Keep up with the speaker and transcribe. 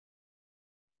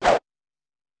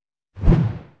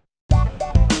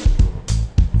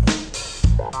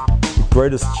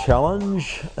Greatest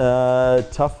challenge?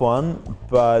 Tough one,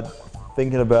 but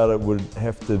thinking about it would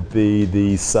have to be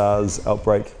the SARS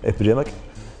outbreak epidemic,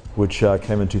 which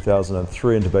came in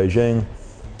 2003 into Beijing.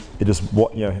 It just,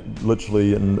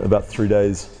 literally in about 3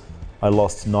 days, I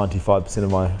lost 95%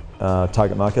 of my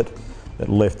target market.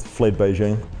 It fled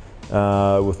Beijing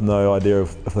with no idea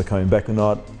if they're coming back or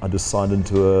not. I just signed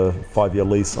into a 5-year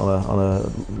lease on a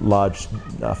large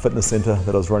fitness center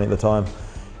that I was running at the time.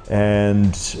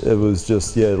 And it was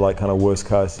just, like kind of worst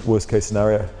case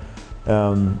scenario,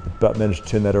 but managed to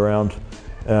turn that around.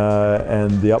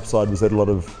 And the upside was that a lot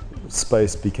of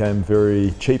space became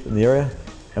very cheap in the area,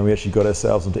 and we actually got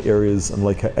ourselves into areas and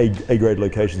A-grade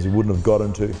locations we wouldn't have got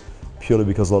into purely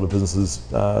because a lot of businesses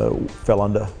fell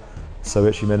under. So we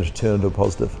actually managed to turn it into a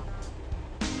positive.